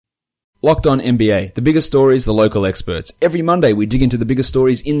Locked On NBA, the biggest stories, the local experts. Every Monday we dig into the biggest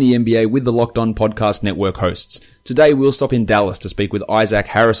stories in the NBA with the Locked On Podcast Network hosts. Today we'll stop in Dallas to speak with Isaac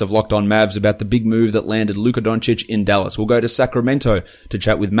Harris of Locked On Mavs about the big move that landed Luka Doncic in Dallas. We'll go to Sacramento to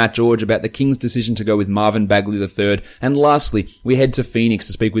chat with Matt George about the Kings' decision to go with Marvin Bagley III. And lastly, we head to Phoenix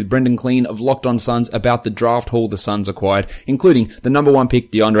to speak with Brendon Kleen of Locked On Suns about the draft haul the Suns acquired, including the number one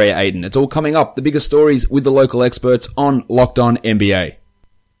pick DeAndre Ayton. It's all coming up, the biggest stories with the local experts on Locked On NBA.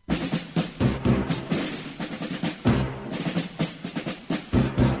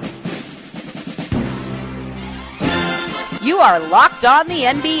 You are Locked On the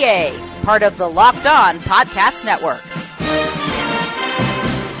NBA, part of the Locked On Podcast Network.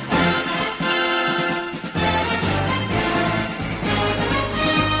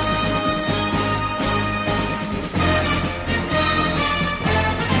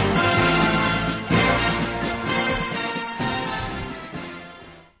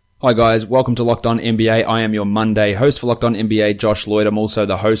 Hi guys, welcome to Locked On NBA. I am your Monday host for Locked On NBA, Josh Lloyd. I'm also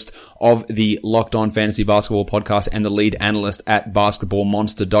the host of the Locked On Fantasy Basketball podcast and the lead analyst at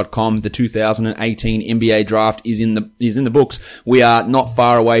basketballmonster.com. The 2018 NBA draft is in the books. We are not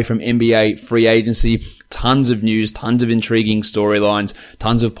far away from NBA free agency. Tons of news, tons of intriguing storylines,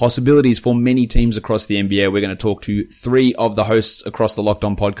 tons of possibilities for many teams across the NBA. We're going to talk to three of the hosts across the Locked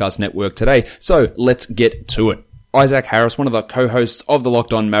On Podcast Network today. So let's get to it. Isaac Harris, one of the co-hosts of the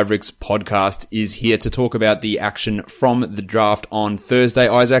Locked On Mavericks podcast, is here to talk about the action from the draft on Thursday.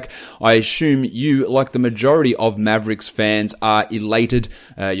 Isaac, I assume you, like the majority of Mavericks fans, are elated,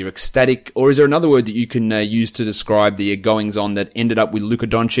 you're ecstatic, or is there another word that you can use to describe the goings-on that ended up with Luka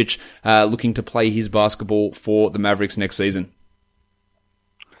Doncic looking to play his basketball for the Mavericks next season?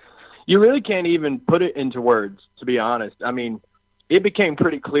 You really can't even put it into words, to be honest. I mean, it became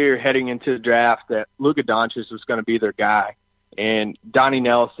pretty clear heading into the draft that Luka Doncic was going to be their guy. And Donnie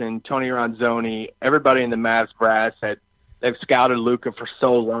Nelson, Tony Ronzoni, everybody in the Mavs brass they've scouted Luka for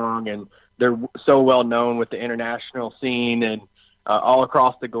so long, and they're so well known with the international scene and all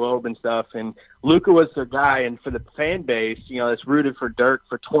across the globe and stuff. And Luka was their guy. And for the fan base, that's rooted for Dirk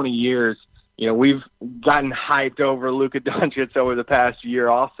for 20 years, we've gotten hyped over Luka Doncic over the past year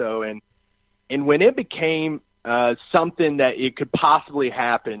also. And when it became something that it could possibly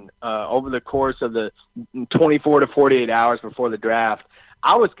happen over the course of the 24 to 48 hours before the draft,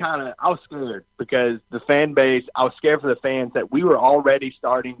 I was scared because the fan base, I was scared for the fans that we were already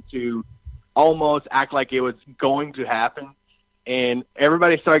starting to almost act like it was going to happen. And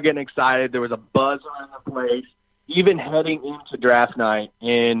everybody started getting excited. There was a buzz around the place, even heading into draft night.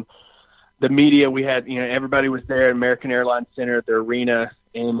 And the media, we had, everybody was there at American Airlines Center at the arena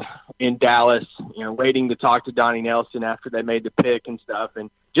in Dallas, waiting to talk to Donnie Nelson after they made the pick and stuff. And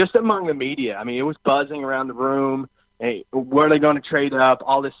just among the media, I mean, it was buzzing around the room. Hey, where are they going to trade up?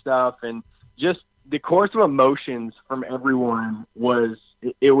 All this stuff. And just the course of emotions from everyone was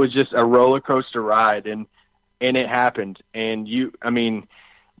just a roller coaster ride. And it happened. And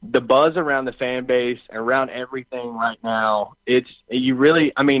the buzz around the fan base, around everything right now,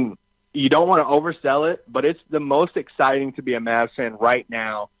 you don't want to oversell it, but it's the most exciting to be a Mavs fan right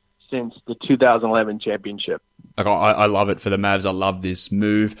now since the 2011 championship. I love it for the Mavs. I love this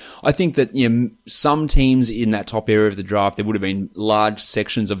move. I think that some teams in that top area of the draft, there would have been large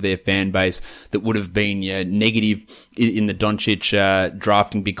sections of their fan base that would have been negative in the Doncic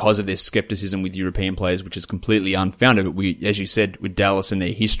drafting because of their skepticism with European players, which is completely unfounded. But we, as you said, with Dallas and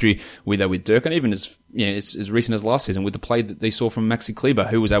their history with Dirk, and even as recent as last season with the play that they saw from Maxi Kleber,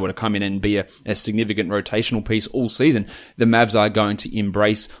 who was able to come in and be a significant rotational piece all season. The Mavs are going to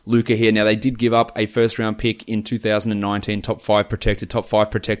embrace Luka here. Now, they did give up a first-round pick in 2019, top 5 protected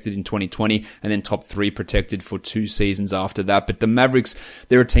in 2020, and then top 3 protected for 2 seasons after that. But the Mavericks,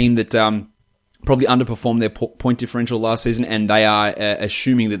 they're a team that probably underperformed their point differential last season, and they are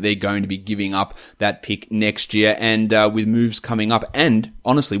assuming that they're going to be giving up that pick next year. And with moves coming up, and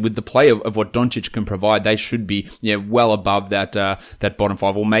honestly, with the play of what Doncic can provide, they should be well above that bottom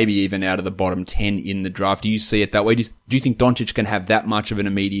 5, or maybe even out of the bottom 10 in the draft. Do you see it that way? Do you think Doncic can have that much of an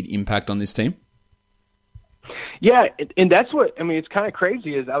immediate impact on this team? Yeah, and that's what, it's kind of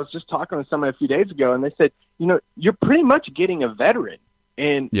crazy is I was just talking with someone a few days ago, and they said, you're pretty much getting a veteran.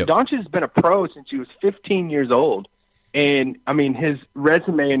 And yep. Doncic has been a pro since he was 15 years old. And, his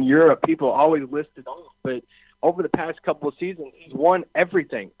resume in Europe, people always list it off. But over the past couple of seasons, he's won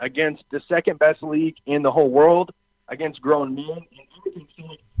everything against the second-best league in the whole world, against grown men. And everything.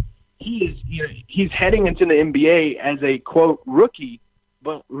 So he's heading into the NBA as a, quote, rookie,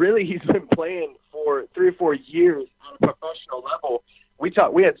 but really he's been playing for 3 or 4 years on a professional level.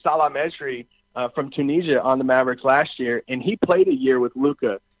 We had Salah Mejri from Tunisia on the Mavericks last year, and he played a year with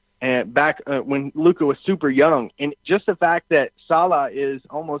Luka. and back when Luka was super young. And just the fact that Salah is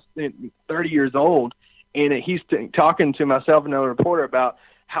almost 30 years old, and he's talking to myself and another reporter about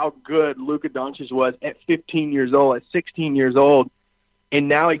how good Luka Doncic was at 15 years old, at 16 years old, and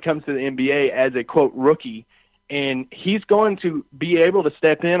now he comes to the NBA as a, quote, rookie, and he's going to be able to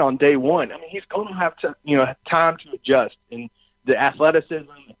step in on day one. I mean, he's going to have to, time to adjust, and the athleticism,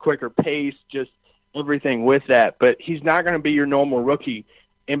 the quicker pace, just everything with that. But he's not going to be your normal rookie.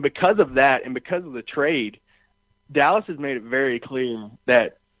 And because of that, and because of the trade, Dallas has made it very clear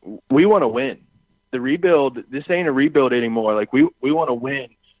that we want to win. The rebuild, this ain't a rebuild anymore. Like, we want to win.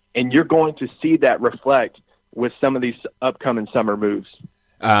 And you're going to see that reflect with some of these upcoming summer moves.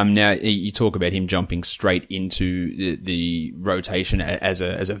 Now, you talk about him jumping straight into the rotation as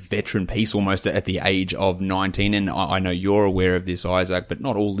a veteran piece, almost at the age of 19. And I know you're aware of this, Isaac, but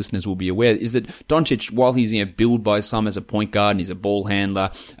not all listeners will be aware, is that Doncic, while he's billed by some as a point guard and he's a ball handler,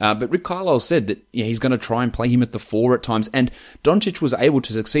 but Rick Carlisle said that he's going to try and play him at the 4 at times. And Doncic was able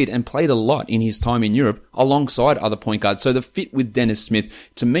to succeed and played a lot in his time in Europe alongside other point guards. So the fit with Dennis Smith,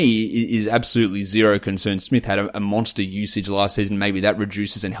 to me, is absolutely zero concern. Smith had a monster usage last season. Maybe that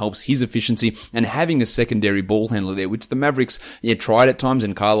reduces and helps his efficiency, and having a secondary ball handler there, which the Mavericks tried at times,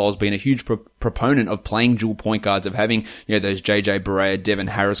 and Carlisle's been a huge proponent of playing dual point guards, of having those JJ Barea, Devin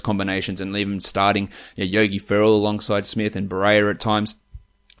Harris combinations, and even starting Yogi Ferrell alongside Smith and Barea at times.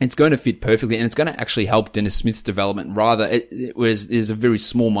 It's going to fit perfectly, and it's going to actually help Dennis Smith's development. Rather, whereas there's a very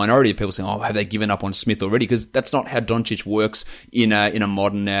small minority of people saying, "Oh, have they given up on Smith already?" Because that's not how Doncic works in a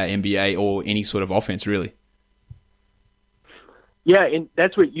modern NBA or any sort of offense, really. Yeah, and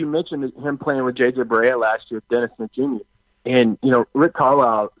that's what you mentioned, him playing with J.J. Barea last year, Dennis Smith Jr. And, Rick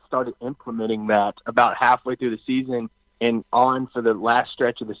Carlisle started implementing that about halfway through the season and on for the last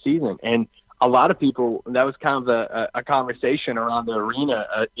stretch of the season. And a lot of people, that was kind of a conversation around the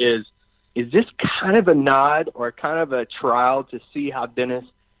arena, is this kind of a nod or kind of a trial to see how Dennis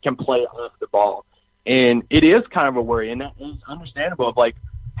can play off the ball? And it is kind of a worry, and that is understandable, of like,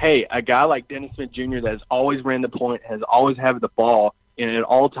 hey, a guy like Dennis Smith Jr. that has always ran the point, has always had the ball, and at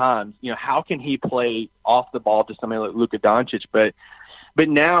all times, how can he play off the ball to somebody like Luka Doncic? But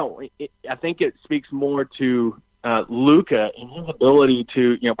now I think it speaks more to Luka and his ability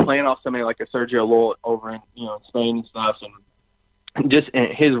to, playing off somebody like a Sergio Llull over in, Spain and stuff, and just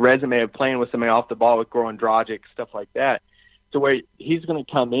his resume of playing with somebody off the ball with Goran Dragic, stuff like that. To where he's going to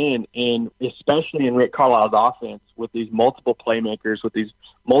come in, and especially in Rick Carlisle's offense, with these multiple playmakers, with these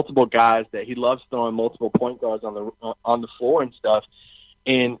multiple guys that he loves throwing multiple point guards on the floor and stuff.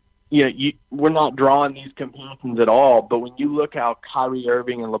 And we're not drawing these comparisons at all, but when you look how Kyrie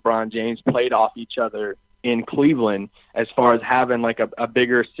Irving and LeBron James played off each other in Cleveland, as far as having like a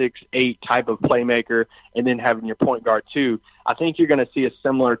bigger 6'8" type of playmaker, and then having your point guard too, I think you're going to see a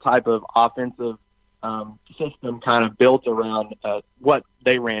similar type of offensive system kind of built around what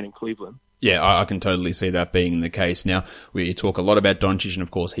they ran in Cleveland. Yeah, I can totally see that being the case. Now, we talk a lot about Doncic, and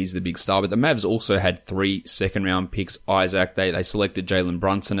of course he's the big star, but the Mavs also had 3 second-round picks, Isaac. They selected Jalen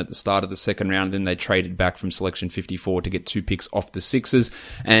Brunson at the start of the second round, then they traded back from selection 54 to get 2 picks off the Sixers,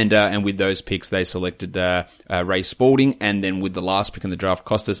 and with those picks they selected Ray Spalding, and then with the last pick in the draft,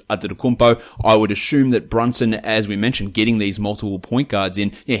 Kostas Antetokounmpo. I would assume that Brunson, as we mentioned, getting these multiple point guards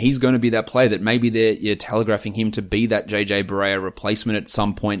in, he's going to be that player that maybe they're telegraphing him to be that JJ Barea replacement at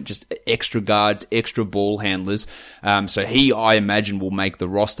some point, just extra guards, extra ball handlers. So he, I imagine, will make the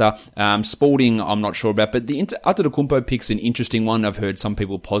roster. Spalding, I'm not sure about, but the Antetokounmpo pick's an interesting one. I've heard some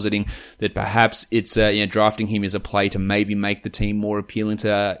people positing that perhaps it's drafting him as a play to maybe make the team more appealing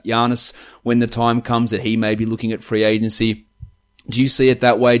to Giannis when the time comes, that he may be looking at free agency. Do you see it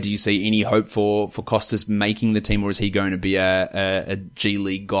that way? Do you see any hope for Kostas making the team, or is he going to be a G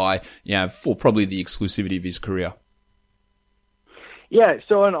League guy, for probably the exclusivity of his career? Yeah,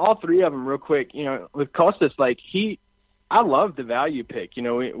 so in all 3 of them, real quick, with Kostas, I love the value pick.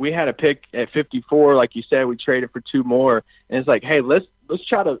 We had a pick at 54, like you said, we traded for 2 more, and it's like, hey, let's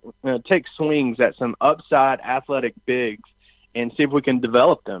try to take swings at some upside athletic bigs and see if we can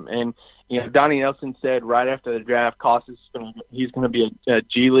develop them. And Donnie Nelson said right after the draft, Kostas he's going to be a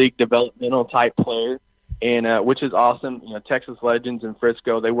G League developmental type player, and which is awesome. Texas Legends and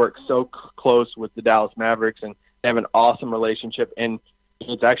Frisco, they work so close with the Dallas Mavericks, and they have an awesome relationship, and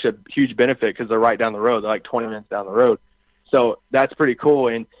it's actually a huge benefit because they're right down the road. They're like 20 minutes down the road. So that's pretty cool.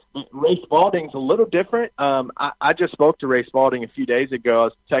 And Ray Spalding's a little different. I just spoke to Ray Spalding a few days ago. I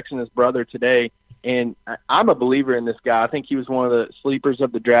was texting his brother today, and I'm a believer in this guy. I think he was one of the sleepers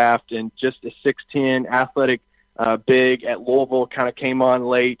of the draft, and just a 6'10", athletic big at Louisville, kind of came on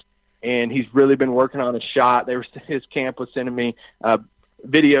late, and he's really been working on his shot. His camp was sending me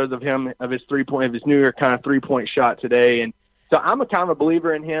videos of him, of his newer kind of 3-point shot today. And so I'm a kind of a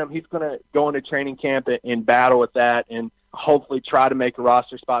believer in him. He's going to go into training camp and battle with that and hopefully try to make a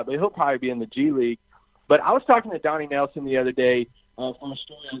roster spot, but he'll probably be in the G League. But I was talking to Donnie Nelson the other day from a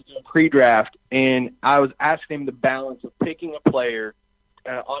story I was doing pre-draft, and I was asking him the balance of picking a player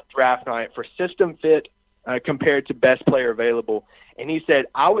on draft night for system fit compared to best player available. And he said,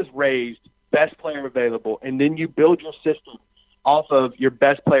 I was raised best player available, and then you build your system off of your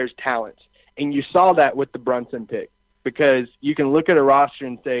best player's talents. And you saw that with the Brunson pick, because you can look at a roster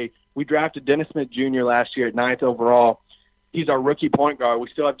and say, we drafted Dennis Smith Jr. last year at 9th overall. He's our rookie point guard. We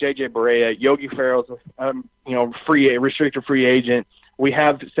still have J.J. Barea. Yogi Ferrell's restricted free agent. We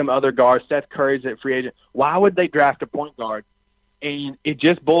have some other guards. Seth Curry's a free agent. Why would they draft a point guard? And it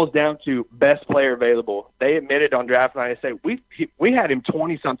just boils down to best player available. They admitted on draft night, they said, we had him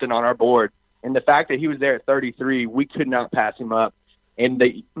 20-something on our board. And the fact that he was there at 33, we could not pass him up. And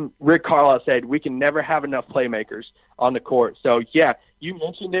Rick Carlisle said, we can never have enough playmakers on the court. So, yeah, you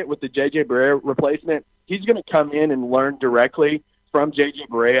mentioned it with the J.J. Barea replacement. He's going to come in and learn directly from J.J.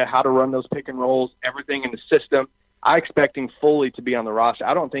 Barea how to run those pick and rolls, everything in the system. I expect him fully to be on the roster.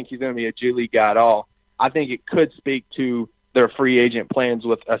 I don't think he's going to be a G League guy at all. I think it could speak to their free agent plans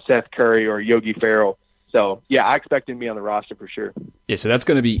with a Seth Curry or Yogi Ferrell. So, yeah, I expect him to be on the roster for sure. Yeah, so that's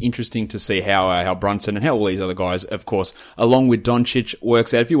going to be interesting to see how Brunson and how all these other guys, of course, along with Doncic,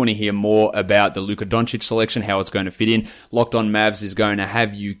 works out. If you want to hear more about the Luka Doncic selection, how it's going to fit in, Locked On Mavs is going to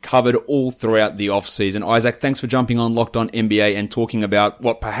have you covered all throughout the off-season. Isaac, thanks for jumping on Locked On NBA and talking about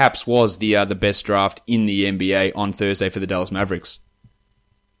what perhaps was the best draft in the NBA on Thursday for the Dallas Mavericks.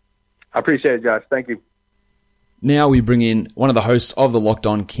 I appreciate it, Josh. Thank you. Now we bring in one of the hosts of the Locked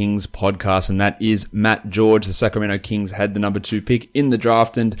On Kings podcast, and that is Matt George. The Sacramento Kings had the number 2 pick in the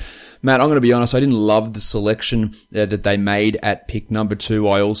draft, and Matt, I'm going to be honest, I didn't love the selection that they made at pick number 2.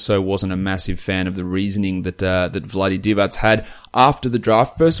 I also wasn't a massive fan of the reasoning that Vlade Divac had after the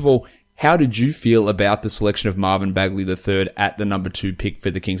draft. First of all, how did you feel about the selection of Marvin Bagley III at the number 2 pick for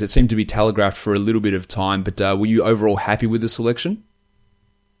the Kings? It seemed to be telegraphed for a little bit of time, but were you overall happy with the selection?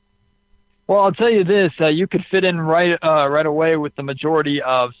 Well, I'll tell you this, you could fit in right away with the majority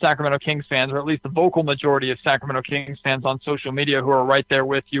of Sacramento Kings fans, or at least the vocal majority of Sacramento Kings fans on social media who are right there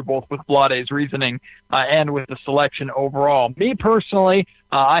with you, both with Vlade's reasoning and with the selection overall. Me personally,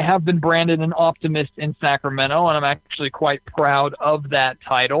 I have been branded an optimist in Sacramento, and I'm actually quite proud of that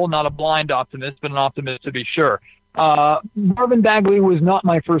title. Not a blind optimist, but an optimist to be sure. Marvin Bagley was not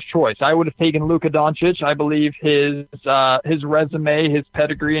my first choice. I would have taken Luka Doncic. I believe his resume, his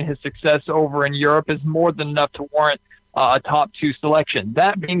pedigree, and his success over in Europe is more than enough to warrant a top 2 selection.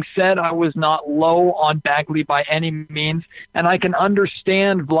 That being said, I was not low on Bagley by any means, and I can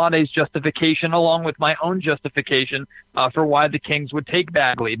understand Vlade's justification along with my own justification for why the Kings would take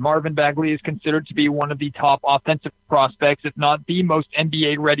Bagley. Marvin Bagley is considered to be one of the top offensive prospects, if not the most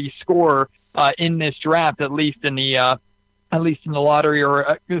NBA-ready scorer in this draft, at least in the lottery,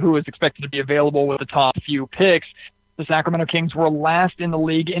 or who is expected to be available with the top few picks. The Sacramento Kings were last in the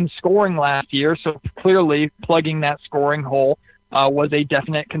league in scoring last year, so clearly plugging that scoring hole was a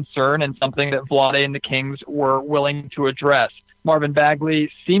definite concern and something that Vlade and the Kings were willing to address. Marvin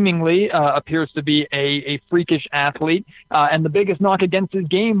Bagley seemingly appears to be a freakish athlete, and the biggest knock against his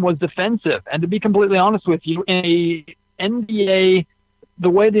game was defensive. And to be completely honest with you, in a NBA, the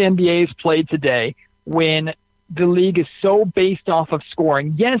way the NBA is played today, when the league is so based off of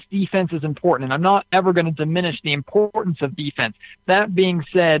scoring, yes, defense is important, and I'm not ever going to diminish the importance of defense. That being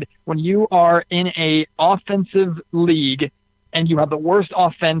said, when you are in a offensive league and you have the worst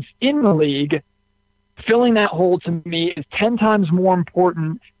offense in the league, filling that hole to me is 10 times more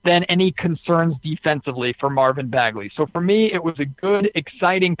important than any concerns defensively for Marvin Bagley. So for me, it was a good,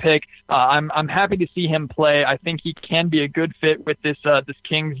 exciting pick. I'm happy to see him play. I think he can be a good fit with this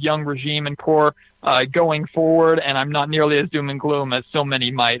Kings young regime and core going forward, and I'm not nearly as doom and gloom as so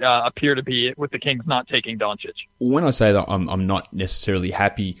many might appear to be with the Kings not taking Doncic. When I say that I'm not necessarily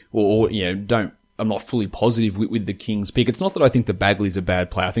happy or I'm not fully positive with the Kings pick. It's not that I think that Bagley's a bad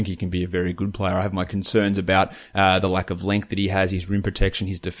player. I think he can be a very good player. I have my concerns about the lack of length that he has, his rim protection,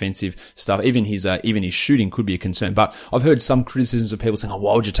 his defensive stuff, even his shooting could be a concern. But I've heard some criticisms of people saying,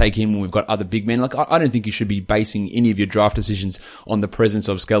 why would you take him when we've got other big men? Like, I don't think you should be basing any of your draft decisions on the presence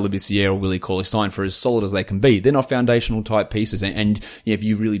of Skal Labissière or Willie Cauley-Stein, for as solid as they can be. They're not foundational type pieces. And if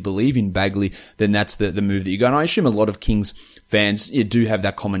you really believe in Bagley, then that's the move that you go. And I assume a lot of Kings fans do have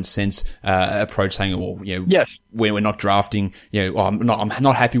that common sense approach, saying, yes, we're not drafting, I'm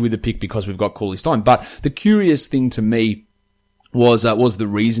not happy with the pick because we've got Cauley-Stein. But the curious thing to me was the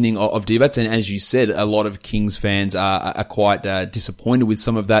reasoning of Divac. And as you said, a lot of Kings fans are quite disappointed with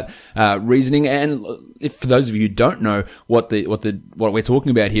some of that reasoning. And if, for those of you who don't know what we're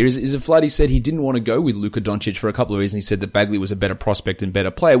talking about here is if Vlade said he didn't want to go with Luka Doncic for a couple of reasons. He said that Bagley was a better prospect and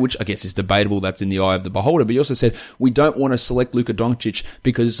better player, which I guess is debatable. That's in the eye of the beholder. But he also said we don't want to select Luka Doncic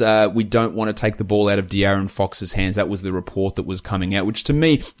because we don't want to take the ball out of De'Aaron Fox's hands. That was the report that was coming out, which to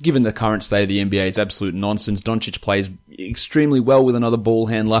me, given the current state of the NBA, is absolute nonsense. Doncic plays extremely well with another ball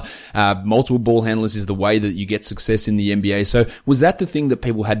handler. Multiple ball handlers is the way that you get success in the NBA. So was that the thing that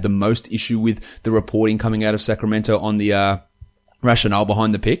people had the most issue with, the reporting coming out of Sacramento on the rationale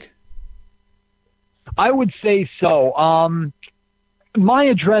behind the pick? I would say so. My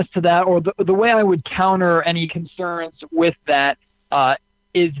address to that, or the way I would counter any concerns with that,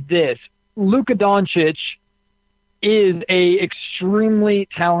 is this. Luka Doncic is a extremely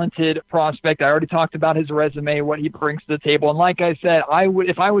talented prospect. I already talked about his resume, what he brings to the table. And like I said,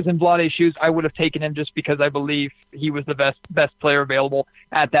 if I was in Vlade's shoes, I would have taken him just because I believe he was the best player available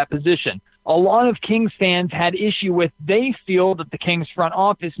at that position. A lot of Kings fans had issue with, they feel that the Kings front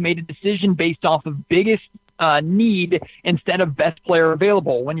office made a decision based off of biggest need instead of best player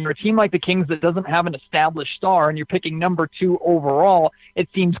available. When you're a team like the Kings that doesn't have an established star and you're picking number 2 overall, it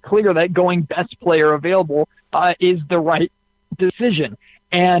seems clear that going best player available is the right decision.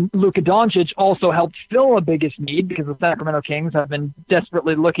 And Luka Doncic also helped fill a biggest need because the Sacramento Kings have been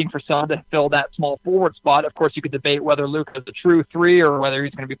desperately looking for someone to fill that small forward spot. Of course, you could debate whether Luka is a true 3 or whether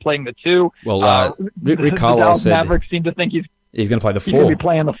he's going to be playing the 2. Well, Rick Carlisle said Mavericks seem to think he's going to play the 4. He's going to be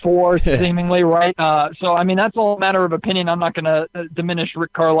playing the 4, seemingly, right? So, I mean, that's all a matter of opinion. I'm not going to diminish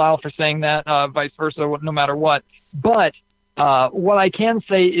Rick Carlisle for saying that, vice versa, no matter what. But what I can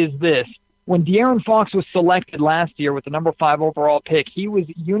say is this. When De'Aaron Fox was selected last year with the number 5 overall pick, he was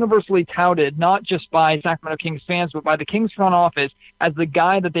universally touted, not just by Sacramento Kings fans, but by the Kings front office as the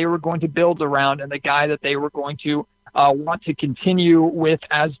guy that they were going to build around and the guy that they were going to want to continue with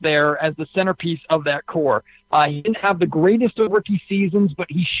as the centerpiece of that core. He didn't have the greatest of rookie seasons, but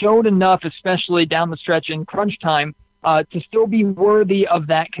he showed enough, especially down the stretch in crunch time, to still be worthy of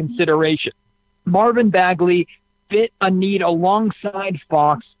that consideration. Marvin Bagley fit a need alongside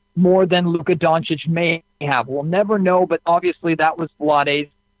Fox more than Luka Doncic may have. We'll never know, but obviously that was Vlade's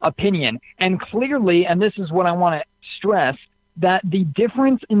opinion. And clearly, and this is what I want to stress, that the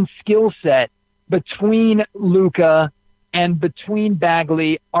difference in skill set between Luka and between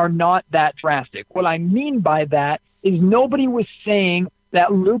Bagley are not that drastic. What I mean by that is nobody was saying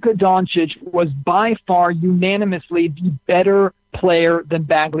that Luka Doncic was by far unanimously the better player than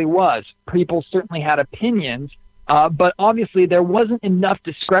Bagley was. People certainly had opinions, but obviously there wasn't enough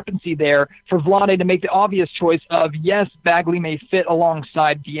discrepancy there for Vlade to make the obvious choice of, yes, Bagley may fit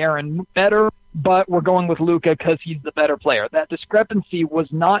alongside De'Aaron better, but we're going with Luka because he's the better player. That discrepancy was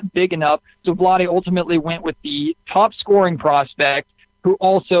not big enough, so Vlade ultimately went with the top scoring prospect who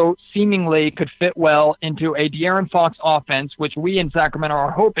also seemingly could fit well into a De'Aaron Fox offense, which we in Sacramento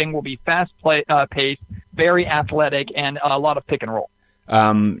are hoping will be fast-paced, very athletic, and a lot of pick and roll.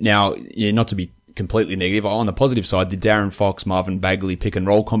 Now, not to be completely negative, on the positive side, the De'Aaron Fox, Marvin Bagley pick and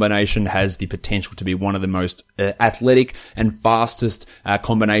roll combination has the potential to be one of the most athletic and fastest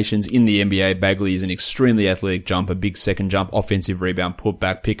combinations in the NBA. Bagley is an extremely athletic jumper, big second jump, offensive rebound,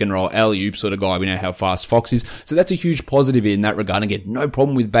 putback, pick and roll, alley-oop sort of guy. We know how fast Fox is. So that's a huge positive in that regard. Again, no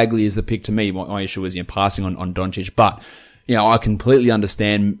problem with Bagley as the pick to me. My issue is passing on Doncic, but I completely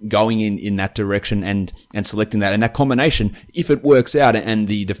understand going in that direction and selecting that. And that combination, if it works out and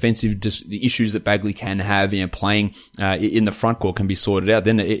the defensive, the issues that Bagley can have, playing, in the front court can be sorted out,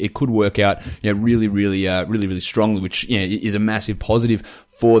 then it could work out, really strongly, which, is a massive positive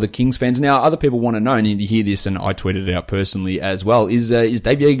for the Kings fans. Now, other people want to know, and you hear this, and I tweeted it out personally as well, is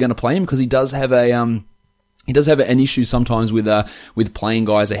Dave Yeager going to play him? Because he does have an issue sometimes with playing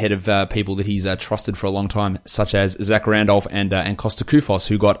guys ahead of people that he's trusted for a long time, such as Zach Randolph and Costa Koufos,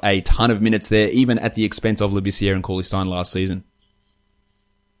 who got a ton of minutes there, even at the expense of Labissiere and Cauley Stein last season.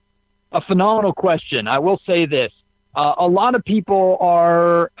 A phenomenal question. I will say this. A lot of people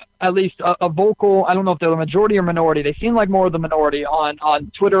are at least a vocal, I don't know if they're the majority or minority. They seem like more of the minority on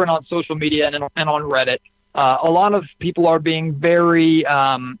Twitter and on social media and on Reddit. A lot of people are being very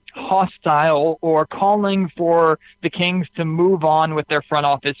hostile or calling for the Kings to move on with their front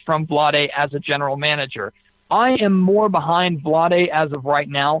office from Vlade as a general manager. I am more behind Vlade as of right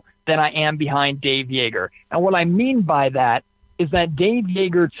now than I am behind Dave Yeager. And what I mean by that is that Dave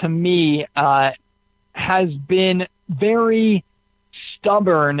Yeager, to me, has been very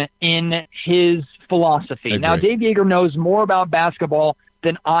stubborn in his philosophy. Now, Dave Yeager knows more about basketball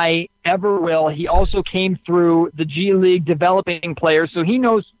than I ever will. He also came through the G League developing players, so he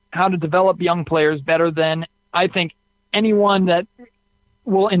knows how to develop young players better than I think anyone that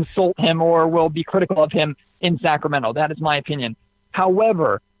will insult him or will be critical of him in Sacramento. That is my opinion.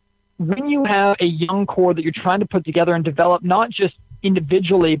 However, when you have a young core that you're trying to put together and develop, not just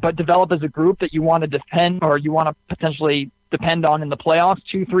individually, but develop as a group that you want to defend or you want to potentially depend on in the playoffs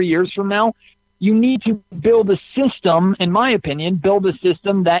 2-3 years from now, you need to build a system, in my opinion,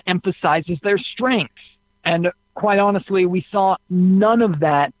 that emphasizes their strengths. And quite honestly, we saw none of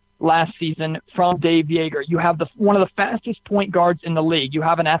that last season from Dave Joerger. You have one of the fastest point guards in the league. You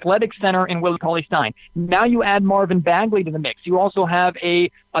have an athletic center in Willie Cauley-Stein. Now you add Marvin Bagley to the mix. You also have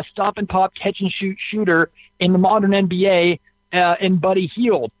a stop-and-pop catch-and-shoot shooter in the modern NBA in Buddy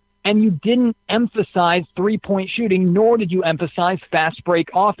Hield. And you didn't emphasize three-point shooting, nor did you emphasize fast break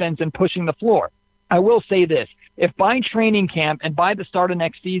offense and pushing the floor. I will say this. If by training camp and by the start of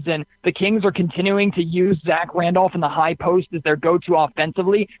next season, the Kings are continuing to use Zach Randolph in the high post as their go-to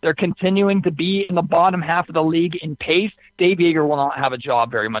offensively, they're continuing to be in the bottom half of the league in pace, Dave Joerger will not have a job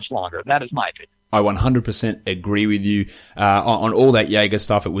very much longer. That is my opinion. I 100% agree with you on all that Joerger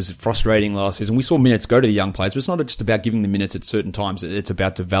stuff. It was frustrating last season. We saw minutes go to the young players, but it's not just about giving them minutes at certain times. It's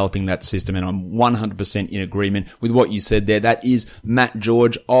about developing that system, and I'm 100% in agreement with what you said there. That is Matt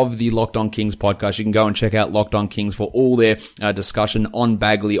George of the Locked On Kings podcast. You can go and check out Locked On Kings for all their discussion on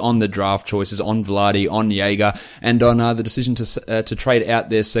Bagley, on the draft choices, on Vlade, on Joerger, and on the decision to trade out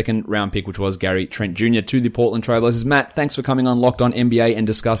their second round pick, which was Gary Trent Jr. to the Portland Trailblazers. Matt, thanks for coming on Locked On NBA and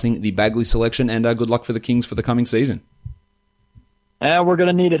discussing the Bagley selection, and good luck for the Kings for the coming season. We're going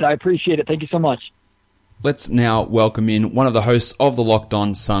to need it. I appreciate it. Thank you so much. Let's now welcome in one of the hosts of the Locked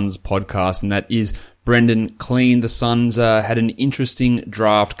On Suns podcast, and that is Brendon Kleen. The Suns had an interesting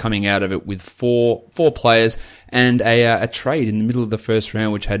draft coming out of it with four players and a trade in the middle of the first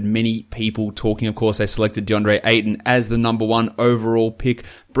round, which had many people talking. Of course, they selected DeAndre Ayton as the number one overall pick.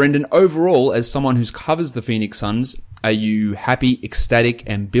 Brendon, overall, as someone who covers the Phoenix Suns, are you happy, ecstatic,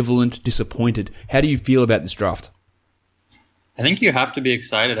 ambivalent, disappointed? How do you feel about this draft? I think you have to be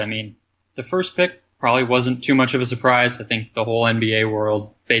excited. I mean, the first pick probably wasn't too much of a surprise. I think the whole NBA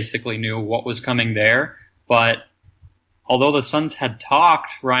world basically knew what was coming there. But although the Suns had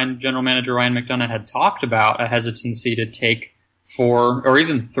talked, General Manager Ryan McDonough had talked about a hesitancy to take 4 or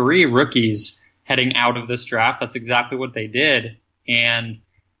even 3 rookies heading out of this draft, that's exactly what they did. And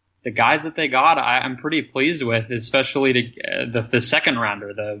the guys that they got, I'm pretty pleased with, especially the second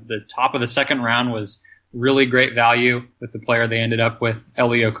rounder. The top of the second round was really great value with the player they ended up with,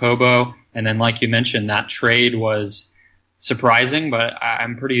 Elie Okobo. And then, like you mentioned, that trade was surprising, but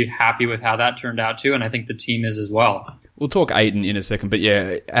I'm pretty happy with how that turned out too, and I think the team is as well. We'll talk Ayton in a second, but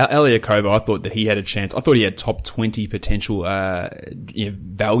yeah, Elie Okobo, I thought that he had a chance. I thought he had top 20 potential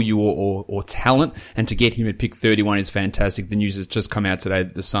value or talent, and to get him at pick 31 is fantastic. The news has just come out today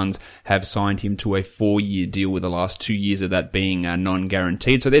that the Suns have signed him to a 4-year deal, with the last 2 years of that being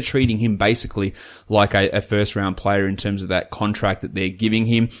non-guaranteed. So they're treating him basically like a first-round player in terms of that contract that they're giving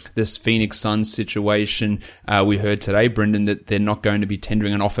him. This Phoenix Suns situation, we heard today, Brendon, that they're not going to be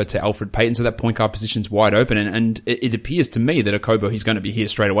tendering an offer to Elfrid Payton, so that point guard position's wide open, and it appears to me that Okobo, he's going to be here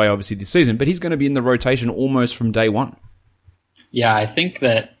straight away, obviously, this season, but he's going to be in the rotation almost from day one. Yeah, I think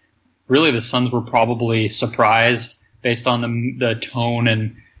that really the Suns were probably surprised based on the tone,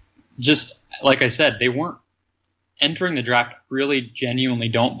 and just, like I said, they weren't entering the draft, really genuinely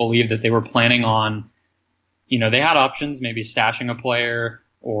don't believe that they were planning on, they had options, maybe stashing a player,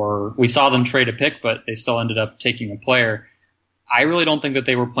 or we saw them trade a pick, but they still ended up taking a player. I really don't think that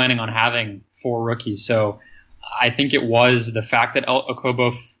they were planning on having 4 rookies, so I think it was the fact that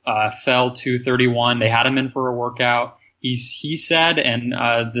Okobo fell to 31. They had him in for a workout. He said, and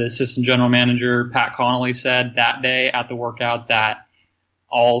the assistant general manager, Pat Connolly, said that day at the workout that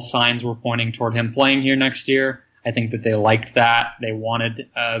all signs were pointing toward him playing here next year. I think that they liked that. They wanted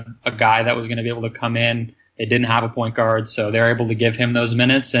a guy that was going to be able to come in. They didn't have a point guard, so they're able to give him those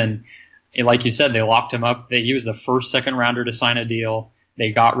minutes. And like you said, they locked him up. He was the first second rounder to sign a deal.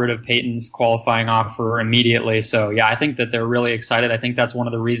 They got rid of Peyton's qualifying offer immediately. So, yeah, I think that they're really excited. I think that's one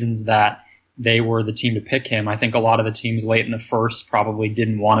of the reasons that they were the team to pick him. I think a lot of the teams late in the first probably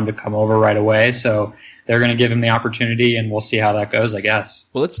didn't want him to come over right away. So they're going to give him the opportunity, and we'll see how that goes, I guess.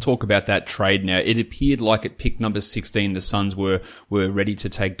 Well, let's talk about that trade now. It appeared like at pick number 16, the Suns were ready to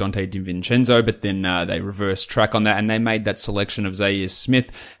take Dante DiVincenzo, but then they reversed track on that, and they made that selection of Zaire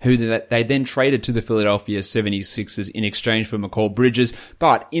Smith, who they then traded to the Philadelphia 76ers in exchange for Mikal Bridges.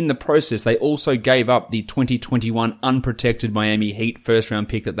 But in the process, they also gave up the 2021 unprotected Miami Heat first-round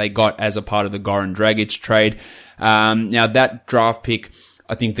pick that they got as a part of the Goran Dragic trade. Now, that draft pick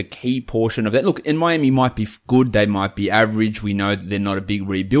I think the key portion of that, look, and Miami might be good, they might be average. We know that they're not a big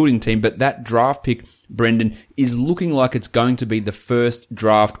rebuilding team, but that draft pick, Brendon, is looking like it's going to be the first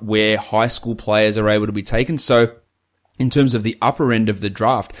draft where high school players are able to be taken. So in terms of the upper end of the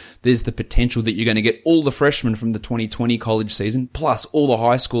draft, there's the potential that you're going to get all the freshmen from the 2020 college season, plus all the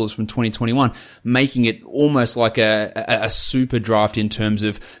high schoolers from 2021, making it almost like a super draft in terms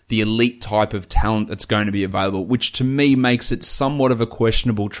of the elite type of talent that's going to be available, which to me makes it somewhat of a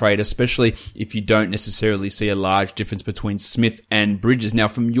questionable trade, especially if you don't necessarily see a large difference between Smith and Bridges. Now,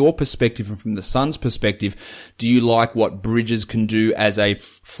 from your perspective and from the Suns' perspective, do you like what Bridges can do as a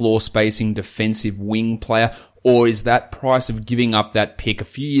floor spacing defensive wing player? Or is that price of giving up that pick a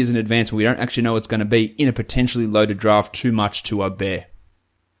few years in advance when we don't actually know what it's going to be in a potentially loaded draft too much to bear?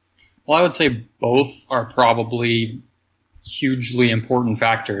 Well, I would say both are probably hugely important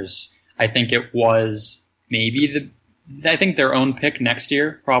factors. I think it was I think their own pick next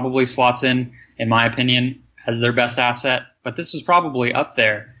year probably slots in my opinion, as their best asset. But this was probably up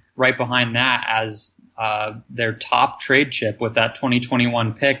there right behind that as their top trade chip with that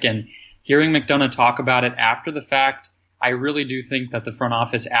 2021 pick. And hearing McDonough talk about it after the fact, I really do think that the front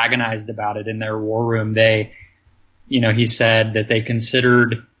office agonized about it in their war room. He said that they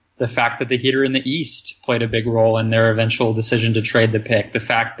considered the fact that the Heat are in the East played a big role in their eventual decision to trade the pick. The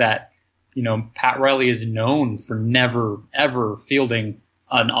fact that, Pat Riley is known for never, ever fielding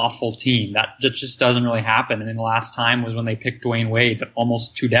an awful team. That just doesn't really happen. And the last time was when they picked Dwayne Wade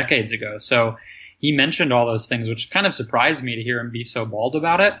almost 2 decades ago. So he mentioned all those things, which kind of surprised me to hear him be so bald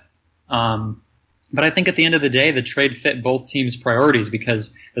about it. But I think at the end of the day, the trade fit both teams' priorities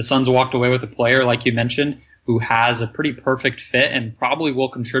because the Suns walked away with a player, like you mentioned, who has a pretty perfect fit and probably will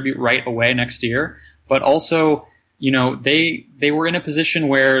contribute right away next year. But also, they were in a position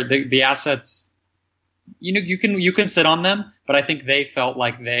where the assets, you can sit on them, but I think they felt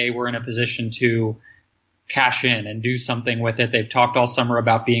like they were in a position to cash in and do something with it. They've talked all summer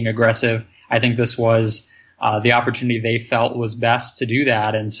about being aggressive. I think this was the opportunity they felt was best to do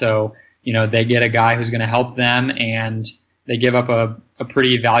that. And so, they get a guy who's going to help them and they give up a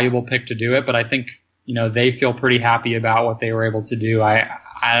pretty valuable pick to do it. But I think, they feel pretty happy about what they were able to do.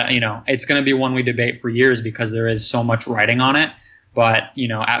 It's going to be one we debate for years because there is so much writing on it. But,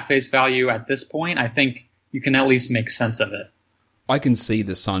 at face value at this point, I think you can at least make sense of it. I can see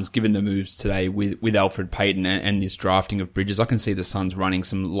the Suns, given the moves today with Alfred Payton and this drafting of Bridges, I can see the Suns running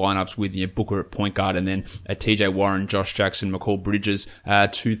some lineups with Booker at point guard and then TJ Warren, Josh Jackson, McCall Bridges,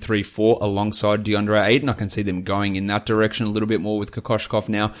 2, 3, 4 alongside DeAndre Ayton. I can see them going in that direction a little bit more with Kokoshkov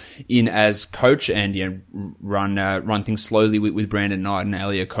now in as coach and run things slowly with Brandon Knight and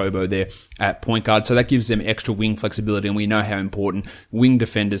Elie Okobo there at point guard. So that gives them extra wing flexibility, and we know how important wing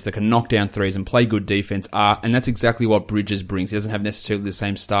defenders that can knock down threes and play good defense are, and that's exactly what Bridges brings. He doesn't have necessarily the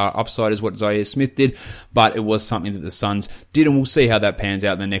same star upside as what Zaire Smith did, but it was something that the Suns did, and we'll see how that pans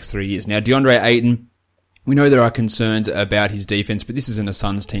out in the next 3 years. Now, DeAndre Ayton, we know there are concerns about his defense, but this isn't a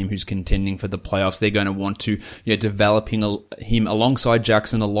Suns team who's contending for the playoffs. They're going to want to, developing him alongside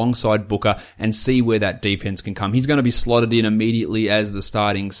Jackson, alongside Booker, and see where that defense can come. He's going to be slotted in immediately as the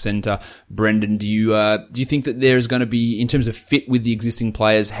starting center. Brendon, do you think that there's going to be, in terms of fit with the existing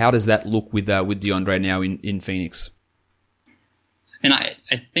players, how does that look with DeAndre now in Phoenix? And I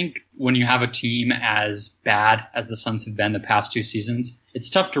think when you have a team as bad as the Suns have been the past 2 seasons,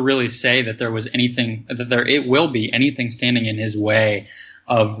 it's tough to really say that there was anything, it will be anything standing in his way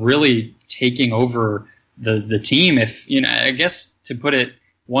of really taking over the team. If, I guess to put it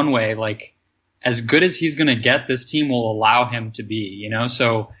one way, like as good as he's going to get, this team will allow him to be,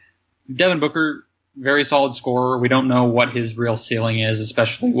 So Devin Booker, very solid scorer. We don't know what his real ceiling is,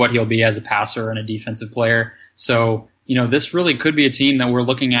 especially what he'll be as a passer and a defensive player. So, this really could be a team that we're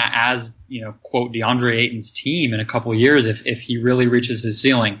looking at as, quote, DeAndre Ayton's team in a couple of years if he really reaches his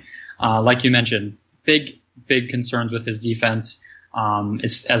ceiling. Like you mentioned, big concerns with his defense,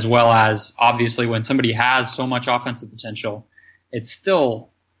 as well as obviously when somebody has so much offensive potential, it's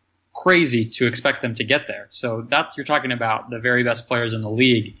still crazy to expect them to get there. So you're talking about the very best players in the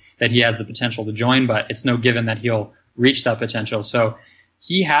league that he has the potential to join, but it's no given that he'll reach that potential. So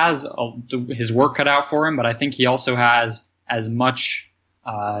he has his work cut out for him, but I think he also has as much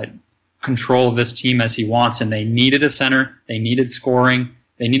control of this team as he wants. And they needed a center, they needed scoring,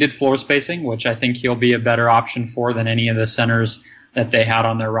 they needed floor spacing, which I think he'll be a better option for than any of the centers that they had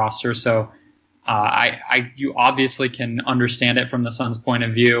on their roster. So you obviously can understand it from the Suns' point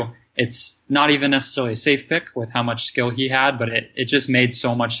of view. It's not even necessarily a safe pick with how much skill he had, but it just made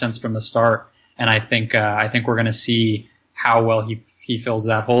so much sense from the start. And I think we're going to see how well he fills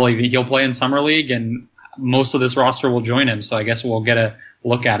that hole. He'll play in Summer League, and most of this roster will join him. So I guess we'll get a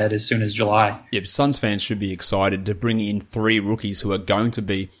look at it as soon as July. Yep, Suns fans should be excited to bring in 3 rookies who are going to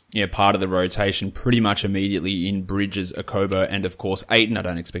be part of the rotation pretty much immediately in Bridges, Okobo, and of course Ayton. I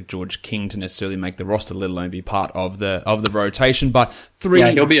don't expect George King to necessarily make the roster, let alone be part of the rotation. But 3,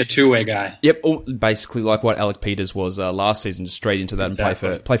 yeah, he'll be a two-way guy. Yep, basically like what Alec Peters was last season, just straight into that exactly.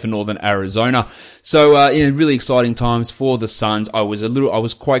 And play for Northern Arizona. So really exciting times for the Suns. I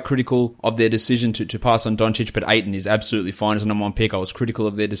was quite critical of their decision to pass on Doncic, but Ayton is absolutely fine as a number 1 pick. I was critical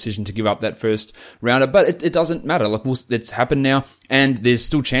of their decision to give up that first rounder, but it doesn't matter. Like, it's happened now, and there's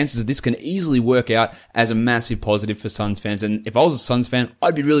still chances that this can easily work out as a massive positive for Suns fans. And if I was a Suns fan,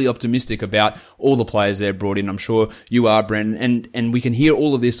 I'd be really optimistic about all the players they've brought in. I'm sure you are, Brendon, and we can hear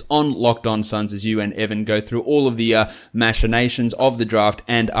all of this on Locked On Suns as you and Evan go through all of the machinations of the draft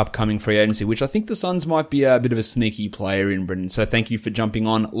and upcoming free agency, which I think the Suns might be a bit of a sneaky player in, Brendon. So thank you for jumping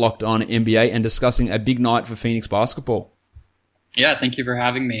on Locked On NBA and discussing a big night for Phoenix basketball. Yeah, thank you for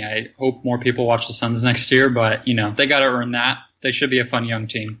having me. I hope more people watch the Suns next year, but, they got to earn that. They should be a fun young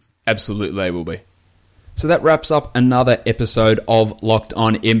team. Absolutely, they will be. So that wraps up another episode of Locked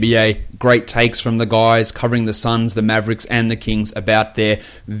On NBA. Great takes from the guys covering the Suns, the Mavericks, and the Kings about their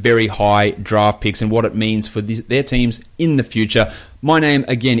very high draft picks and what it means for their teams in the future. My name,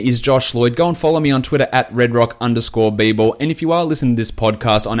 again, is Josh Lloyd. Go and follow me on Twitter at redrock_bball. And if you are listening to this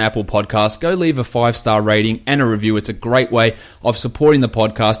podcast on Apple Podcasts, go leave a 5-star rating and a review. It's a great way of supporting the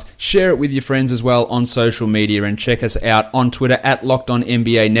podcast. Share it with your friends as well on social media, and check us out on Twitter at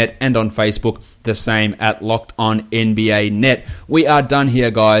LockedOnNBANet and on Facebook, the same at LockedOnNBANet. We are done here,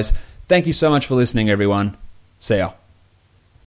 guys. Thank you so much for listening, everyone. See ya.